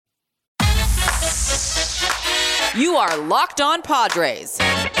You are Locked On Padres,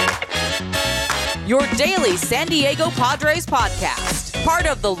 your daily San Diego Padres podcast. Part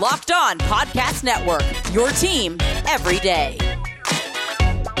of the Locked On Podcast Network, your team every day.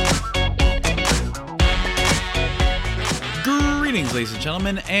 Greetings, ladies and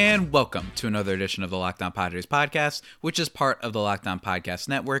gentlemen, and welcome to another edition of the Locked On Padres podcast, which is part of the Locked On Podcast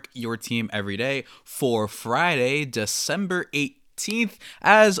Network, your team every day, for Friday, December 8th.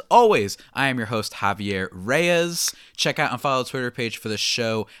 As always, I am your host, Javier Reyes. Check out and follow the Twitter page for the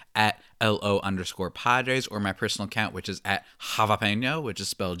show at LO_Padres, or my personal account, which is at Javapeno, which is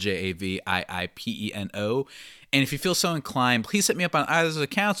spelled Javiipeno. And if you feel so inclined, please hit me up on either of those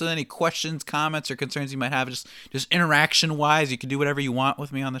accounts with any questions, comments, or concerns you might have. Just interaction-wise, you can do whatever you want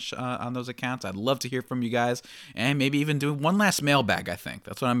with me on the on those accounts. I'd love to hear from you guys, and maybe even do one last mailbag. I think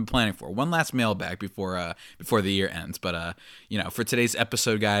that's what I'm planning for. One last mailbag before the year ends. But for today's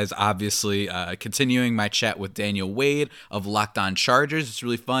episode, guys, obviously continuing my chat with Daniel Wade of Locked On Chargers. It's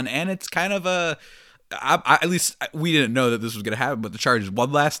really fun, and it's kind of a at least we didn't know that this was going to happen, but the Chargers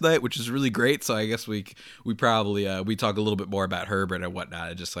won last night, which is really great. So I guess we probably we talk a little bit more about Herbert and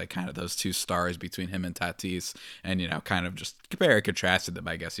whatnot, just like kind of those two stars between him and Tatis, and kind of just compare and contrasted them,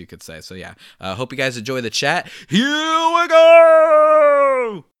 I guess you could say. So yeah, hope you guys enjoy the chat. Here we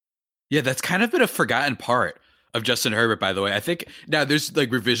go. Yeah, that's kind of been a forgotten part of Justin Herbert, by the way. I think now there's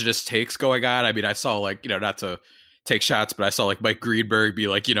like revisionist takes going on. I mean, I saw not to take shots, but I saw like Mike Greenberg be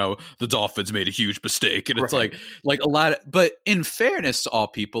like, the Dolphins made a huge mistake. And it's like a lot but in fairness to all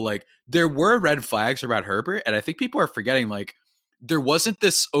people, like there were red flags about Herbert. And I think people are forgetting, like, there wasn't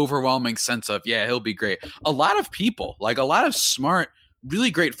this overwhelming sense of, yeah, he'll be great. A lot of people, like a lot of smart, really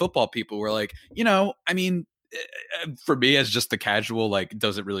great football people were like, for me as just the casual, like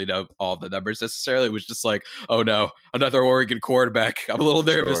doesn't really know all the numbers necessarily, it was just like, oh no, another Oregon quarterback. I'm a little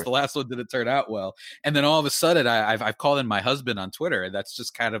nervous. Sure. The last one didn't turn out well. And then all of a sudden I've called in my husband on Twitter, and that's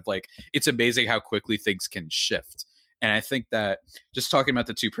just kind of like, it's amazing how quickly things can shift. And I think that just talking about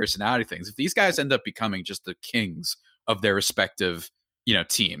the two personality things, if these guys end up becoming just the kings of their respective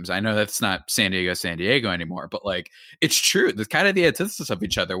teams. I know that's not San Diego anymore, but like it's true. That's kind of the antithesis of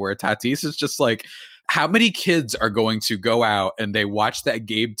each other, where Tatis is just like, how many kids are going to go out and they watch that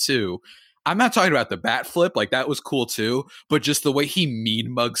game too? I'm not talking about the bat flip, like that was cool too, but just the way he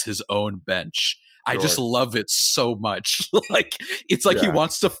mean mugs his own bench. Sure. I just love it so much. Like it's like he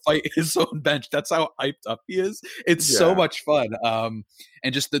wants to fight his own bench. That's how hyped up he is. It's so much fun.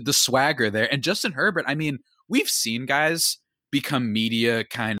 And just the swagger there. And Justin Herbert, I mean, we've seen guys become media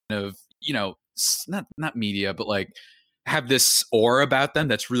kind of, not media, but like have this aura about them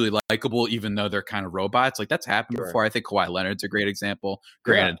that's really likable, even though they're kind of robots. Like that's happened before. I think Kawhi Leonard's a great example.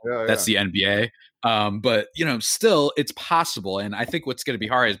 Granted, that's the NBA. But still it's possible. And I think what's going to be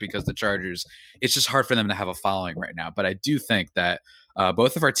hard is because the Chargers, it's just hard for them to have a following right now. But I do think that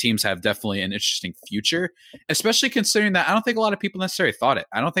both of our teams have definitely an interesting future, especially considering that I don't think a lot of people necessarily thought it.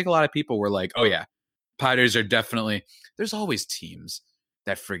 I don't think a lot of people were like, oh yeah, Padres are definitely, there's always teams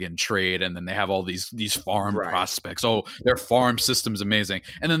that friggin' trade, and then they have all these farm prospects. Oh, their farm system's amazing.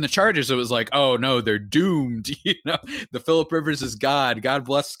 And then the Chargers, it was like, oh no, they're doomed. The Phillip Rivers is God. God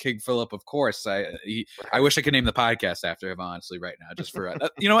bless King Philip, of course. I wish I could name the podcast after him, honestly, right now, just for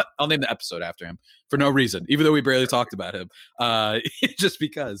you know what? I'll name the episode after him for no reason, even though we barely talked about him. Just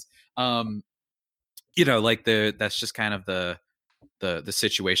because, that's just kind of the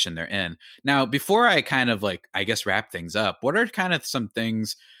situation they're in. Now, before I kind of like, I guess, wrap things up, what are kind of some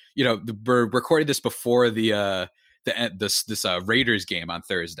things, we're recording this before this Raiders game on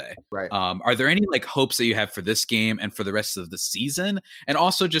Thursday. Right. Are there any like hopes that you have for this game and for the rest of the season? And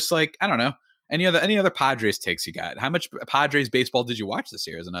also just like, I don't know, any other Padres takes you got? How much Padres baseball did you watch this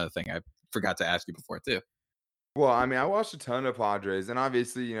year is another thing I forgot to ask you before too. Well, I mean, I watched a ton of Padres, and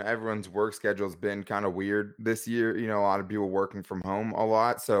obviously, everyone's work schedule has been kind of weird this year. A lot of people working from home a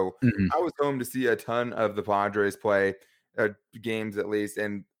lot. So I was home to see a ton of the Padres play games at least.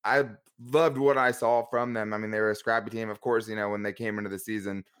 And I loved what I saw from them. I mean, they were a scrappy team. Of course, when they came into the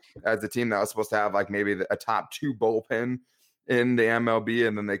season as a team that was supposed to have like maybe a top 2 bullpen in the MLB,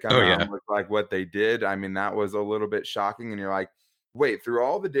 and then they come out and look like what they did. I mean, that was a little bit shocking. And you're like, wait, through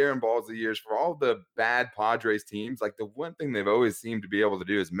all the Darren Balsley years, for all the bad Padres teams, like the one thing they've always seemed to be able to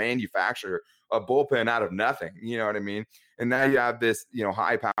do is manufacture a bullpen out of nothing. You know what I mean? And now you have this,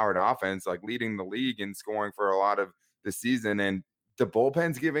 high-powered offense, like leading the league in scoring for a lot of the season, and the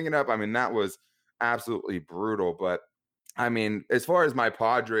bullpen's giving it up. I mean, that was absolutely brutal. But I mean, as far as my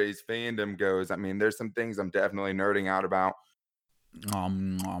Padres fandom goes, I mean, there's some things I'm definitely nerding out about.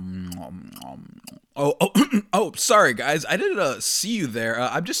 Oh, sorry guys, I didn't see you there.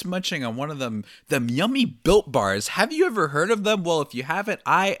 I'm just munching on one of them yummy Built Bars. Have you ever heard of them? Well, if you haven't,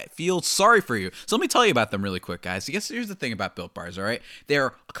 I feel sorry for you. So let me tell you about them really quick, guys. I guess here's the thing about Built Bars, all right?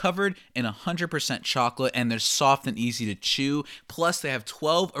 They're covered in 100% chocolate, and they're soft and easy to chew. Plus, they have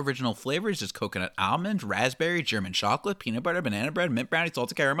 12 original flavors. There's coconut almond, raspberry, German chocolate, peanut butter, banana bread, mint brownie,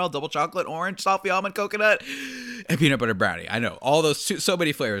 salted caramel, double chocolate, orange, toffee, almond, coconut, and peanut butter brownie. I know, all those so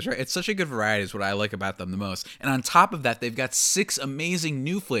many flavors, right? It's such a good variety is what I like about them the most. And on top of that, they've got 6 amazing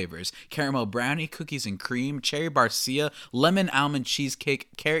new flavors: caramel brownie, cookies and cream, cherry barcia, lemon almond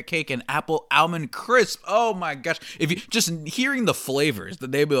cheesecake, carrot cake, and apple almond crisp. Oh my gosh. If you just hearing the flavors, the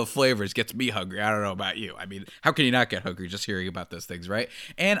name of the flavors gets me hungry. I don't know about you. I mean, how can you not get hungry just hearing about those things, right?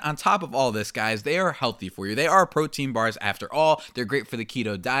 And on top of all this, guys, they are healthy for you. They are protein bars after all. They're great for the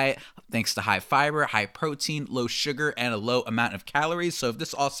keto diet thanks to high fiber, high protein, low sugar, and a low amount of calories. So if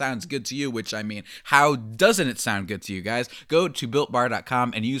this all sounds good to you, which I mean, how doesn't it sound good to you guys? Go to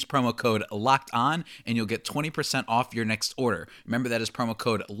BuiltBar.com and use promo code LOCKEDON and you'll get 20% off your next order. Remember, that is promo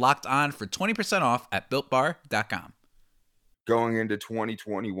code LOCKEDON for 20% off at BuiltBar.com. Going into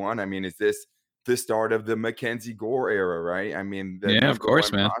 2021, I mean, is this the start of the Mackenzie Gore era, right? I mean, yeah, of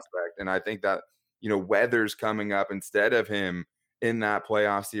course, man. Prospect. And I think that, Weather's coming up instead of him in that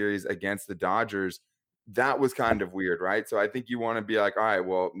playoff series against the Dodgers. That was kind of weird, right? So I think you want to be like, all right,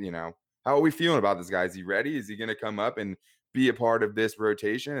 well, how are we feeling about this guy? Is he ready? Is he going to come up and be a part of this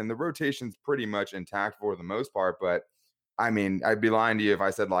rotation? And the rotation's pretty much intact for the most part. But I mean, I'd be lying to you if I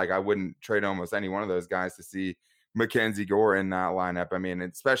said like I wouldn't trade almost any one of those guys to see Mackenzie Gore in that lineup. I mean,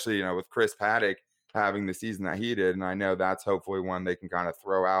 especially, with Chris Paddock having the season that he did. And I know that's hopefully one they can kind of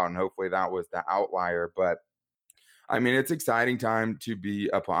throw out, and hopefully that was the outlier. But I mean, it's exciting time to be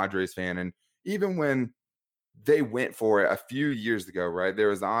a Padres fan. And even when they went for it a few years ago, right? There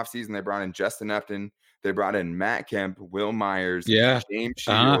was the offseason. They brought in Justin Upton. They brought in Matt Kemp, Will Myers, James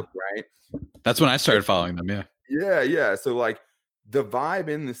Shields, right? That's when I started following them. Yeah. Yeah. So like the vibe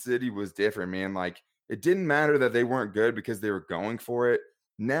in the city was different, man. Like it didn't matter that they weren't good because they were going for it.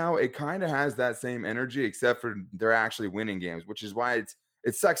 Now it kind of has that same energy, except for they're actually winning games, which is why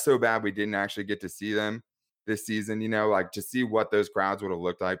it sucks so bad we didn't actually get to see them this season, like to see what those crowds would have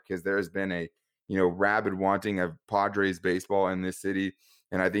looked like, because there's been a rabid wanting of Padres baseball in this city.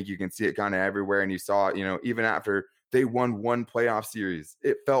 And I think you can see it kind of everywhere. And you saw it, even after they won one playoff series,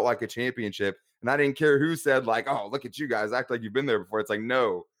 it felt like a championship. And I didn't care who said like, oh, look at you guys, act like you've been there before. It's like,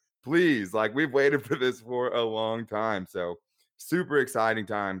 no, please. Like we've waited for this for a long time. So super exciting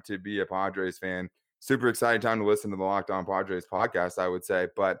time to be a Padres fan. Super exciting time to listen to the Locked On Padres podcast, I would say.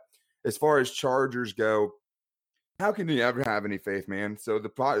 But as far as Chargers go, how can you ever have any faith, man? So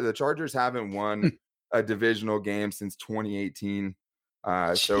the Chargers haven't won a divisional game since 2018.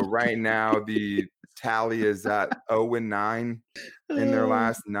 So right now the tally is at 0-9 in their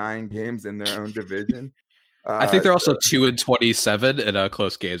last 9 games in their own division. I think they're also 2-27 in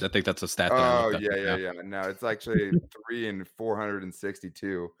close games. I think that's a stat. Oh yeah. No, it's actually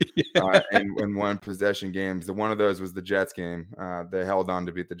 3-462 in one possession games. One of those was the Jets game. They held on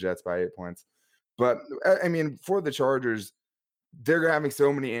to beat the Jets by 8 points. But I mean, for the Chargers, they're having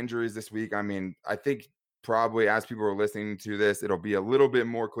so many injuries this week. I mean, I think probably as people are listening to this, it'll be a little bit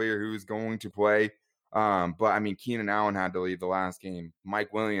more clear who's going to play. But I mean, Keenan Allen had to leave the last game.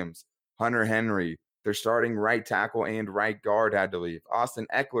 Mike Williams, Hunter Henry, their starting right tackle and right guard had to leave. Austin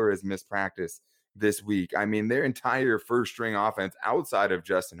Eckler has missed practice this week. I mean, their entire first string offense outside of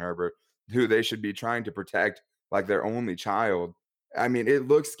Justin Herbert, who they should be trying to protect like their only child. I mean, it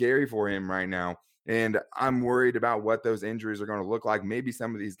looks scary for him right now. And I'm worried about what those injuries are going to look like. Maybe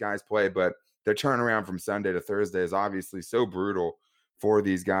some of these guys play, but their turnaround from Sunday to Thursday is obviously so brutal for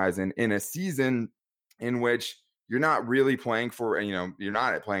these guys. And in a season in which you're not really playing for, you're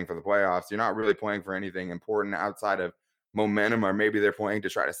not playing for the playoffs. You're not really playing for anything important outside of momentum, or maybe they're playing to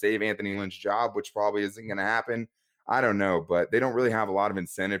try to save Anthony Lynn's job, which probably isn't going to happen. I don't know, but they don't really have a lot of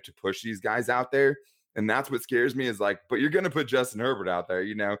incentive to push these guys out there. And that's what scares me is like, but you're going to put Justin Herbert out there,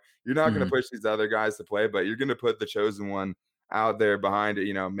 you're not going to push these other guys to play, but you're going to put the chosen one out there behind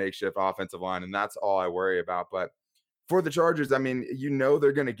it, makeshift offensive line. And that's all I worry about. But for the Chargers, I mean,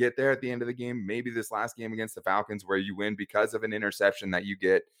 they're going to get there at the end of the game. Maybe this last game against the Falcons where you win because of an interception that you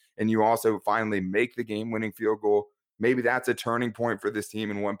get, and you also finally make the game-winning field goal. Maybe that's a turning point for this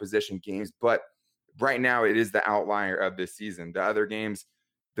team in one-possession games. But right now, it is the outlier of this season. The other games,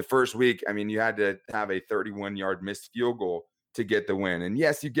 the first week, I mean, you had to have a 31-yard missed field goal to get the win. And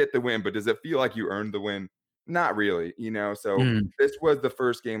yes, you get the win, but does it feel like you earned the win? Not really, So this was the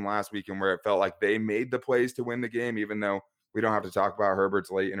first game last weekend where it felt like they made the plays to win the game, even though we don't have to talk about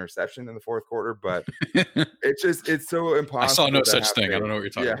Herbert's late interception in the fourth quarter, but it's so impossible. I saw no such thing. Faith. I don't know what you're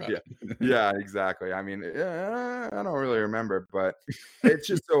talking about. Yeah, exactly. I mean, I don't really remember, but it's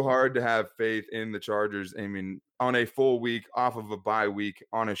just so hard to have faith in the Chargers. I mean, on a full week, off of a bye week,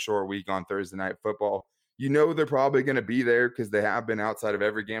 on a short week on Thursday Night Football, they're probably going to be there because they have been outside of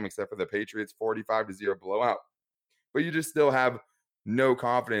every game except for the Patriots 45-0 blowout. But you just still have no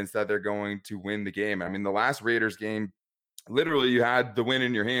confidence that they're going to win the game. I mean, the last Raiders game, literally you had the win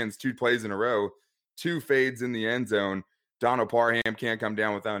in your hands 2 plays in a row, 2 fades in the end zone. Donald Parham can't come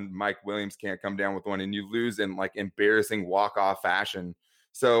down with one. Mike Williams can't come down with one. And you lose in like embarrassing walk-off fashion.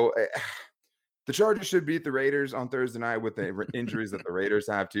 So the Chargers should beat the Raiders on Thursday night with the injuries that the Raiders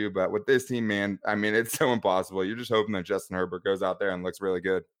have too. But with this team, man, I mean, it's so impossible. You're just hoping that Justin Herbert goes out there and looks really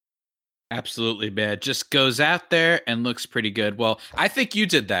good. Absolutely, bad. Just goes out there and looks pretty good. Well, I think you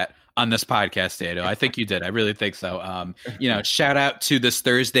did that on this podcast, Dado. I think you did. I really think so. Shout out to this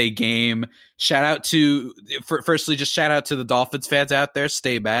Thursday game. Shout out to, firstly, just shout out to the Dolphins fans out there.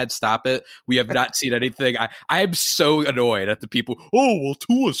 Stay bad. Stop it. We have not seen anything. I'm so annoyed at the people. Oh, well,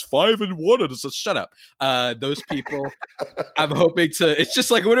 Tua's 5-1. And it's shut up. Those people, I'm hoping to, it's just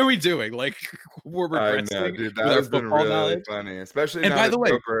like, what are we doing? Like, we're regressing. I know, dude. That has been really funny. Especially now that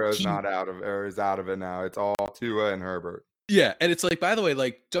Joe Burrow is out of it now. It's all Tua and Herbert. Yeah, and it's like, by the way,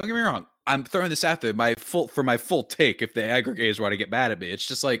 like, don't get me wrong, I'm throwing this out there, my full take, if the aggregators want to get mad at me. It's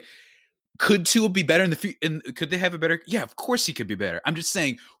just like, could Tua be better in the future? Could they have a better? Yeah, of course he could be better. I'm just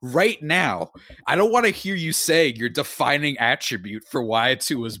saying, right now, I don't want to hear you saying your defining attribute for why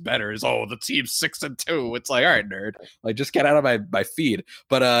Tua's better is, the team's 6-2. It's like, all right, nerd, like, just get out of my feed.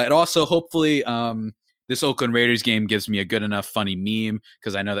 But it also, hopefully, this Oakland Raiders game gives me a good enough funny meme,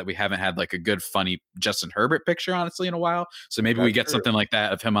 because I know that we haven't had like a good funny Justin Herbert picture, honestly, in a while. So maybe we get something like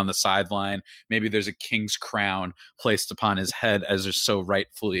that of him on the sideline. Maybe there's a king's crown placed upon his head, as is so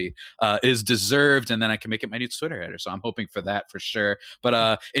rightfully is deserved, and then I can make it my new Twitter header. So I'm hoping for that for sure.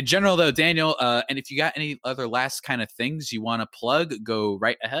 But in general, though, Daniel, and if you got any other last kind of things you want to plug, go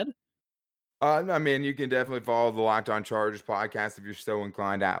right ahead. I mean, you can definitely follow the Locked On Chargers podcast if you're so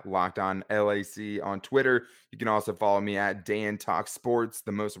inclined at Locked On LAC on Twitter. You can also follow me at Dan Talk Sports,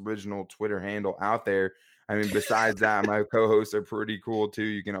 the most original Twitter handle out there. I mean, besides that, my co-hosts are pretty cool too.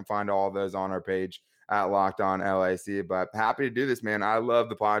 You can find all of those on our page at Locked On LAC. But happy to do this, man. I love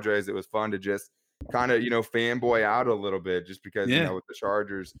the Padres. It was fun to just kind of, fanboy out a little bit, just because, with the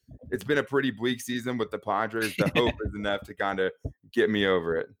Chargers, it's been a pretty bleak season. With the Padres, the hope is enough to kind of get me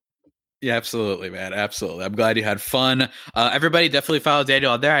over it. Yeah, absolutely, man. Absolutely. I'm glad you had fun. Everybody definitely follow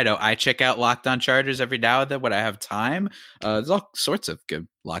Daniel out there. I know I check out Locked On Chargers every now and then when I have time. There's all sorts of good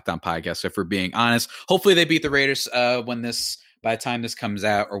Locked On podcasts, if we're being honest. Hopefully they beat the Raiders by the time this comes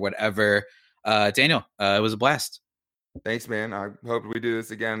out or whatever. Daniel, it was a blast. Thanks, man. I hope we do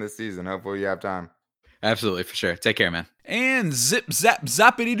this again this season. Hopefully you have time. Absolutely, for sure. Take care, man. And zip, zap,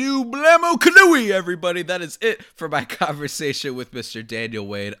 zappity doo, blammo, kanooey, everybody. That is it for my conversation with Mr. Daniel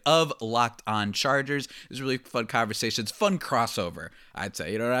Wade of Locked On Chargers. It was really fun conversations, fun crossover, I'd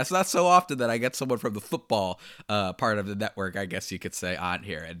say. It's not so often that I get someone from the football part of the network, I guess you could say, on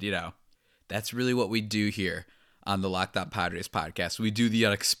here. And, that's really what we do here on the Locked On Padres podcast. We do the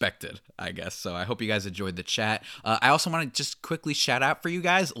unexpected, I guess. So I hope you guys enjoyed the chat. I also want to just quickly shout out for you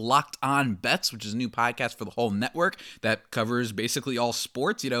guys Locked On Bets, which is a new podcast for the whole network that covers basically all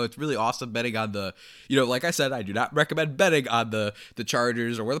sports. It's really awesome betting on the, like I said, I do not recommend betting on the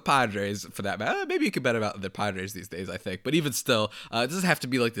Chargers or the Padres for that matter. Maybe you could bet about the Padres these days, I think. But even still, it doesn't have to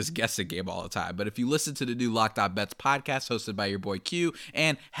be like this guessing game all the time. But if you listen to the new Locked On Bets podcast hosted by your boy Q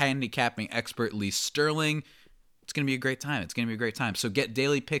and handicapping expert Lee Sterling, it's going to be a great time. So get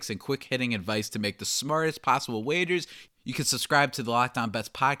daily picks and quick hitting advice to make the smartest possible wagers. You can subscribe to the Locked On Bets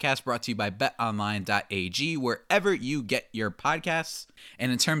podcast, brought to you by betonline.ag, wherever you get your podcasts.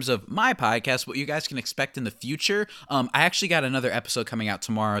 And in terms of my podcast, what you guys can expect in the future, I actually got another episode coming out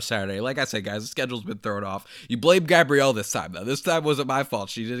tomorrow, Saturday. Like I said, guys, the schedule's been thrown off. You blame Gabrielle this time, though. This time wasn't my fault.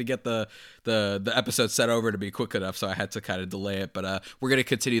 She didn't get the episode set over to be quick enough, so I had to kind of delay it. But we're going to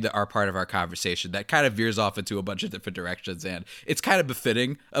continue our part of our conversation that kind of veers off into a bunch of different directions, and it's kind of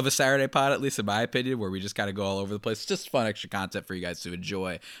befitting of a Saturday pod, at least in my opinion, where we just kind of go all over the place. It's just fun extra content for you guys to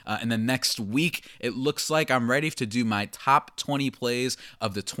enjoy. And then next week, it looks like I'm ready to do my top 20 plays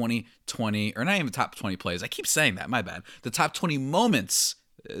of the 2020, or not even top 20 plays. I keep saying that, my bad. The top 20 moments.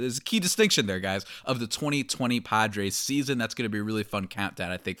 There's a key distinction there, guys, of the 2020 Padres season. That's going to be a really fun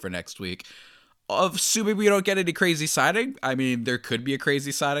countdown, I think, for next week. Assuming we don't get any crazy signing. I mean, there could be a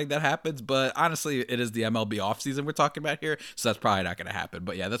crazy signing that happens, but honestly, it is the MLB offseason we're talking about here, so that's probably not going to happen.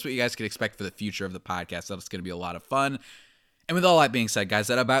 But yeah, that's what you guys can expect for the future of the podcast. That's going to be a lot of fun. And with all that being said, guys,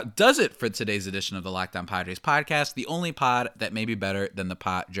 that about does it for today's edition of the Locked On Padres podcast, the only pod that may be better than the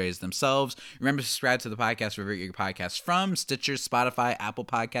Padres themselves. Remember to subscribe to the podcast wherever you get your podcasts from: Stitcher, Spotify, Apple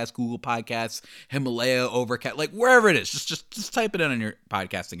Podcasts, Google Podcasts, Himalaya, Overcast, like wherever it is. Just type it in on your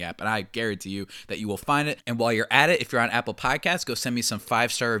podcasting app, and I guarantee you that you will find it. And while you're at it, if you're on Apple Podcasts, go send me some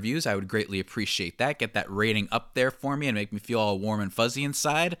 5-star reviews. I would greatly appreciate that. Get that rating up there for me and make me feel all warm and fuzzy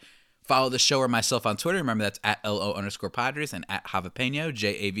inside. Follow the show or myself on Twitter. Remember, that's at @LO_Padres and at Javipeno,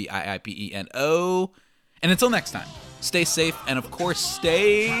 JAVIIPENO. And until next time, stay safe and, of course,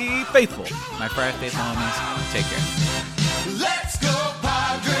 stay faithful. My Friday faithful homies, take care.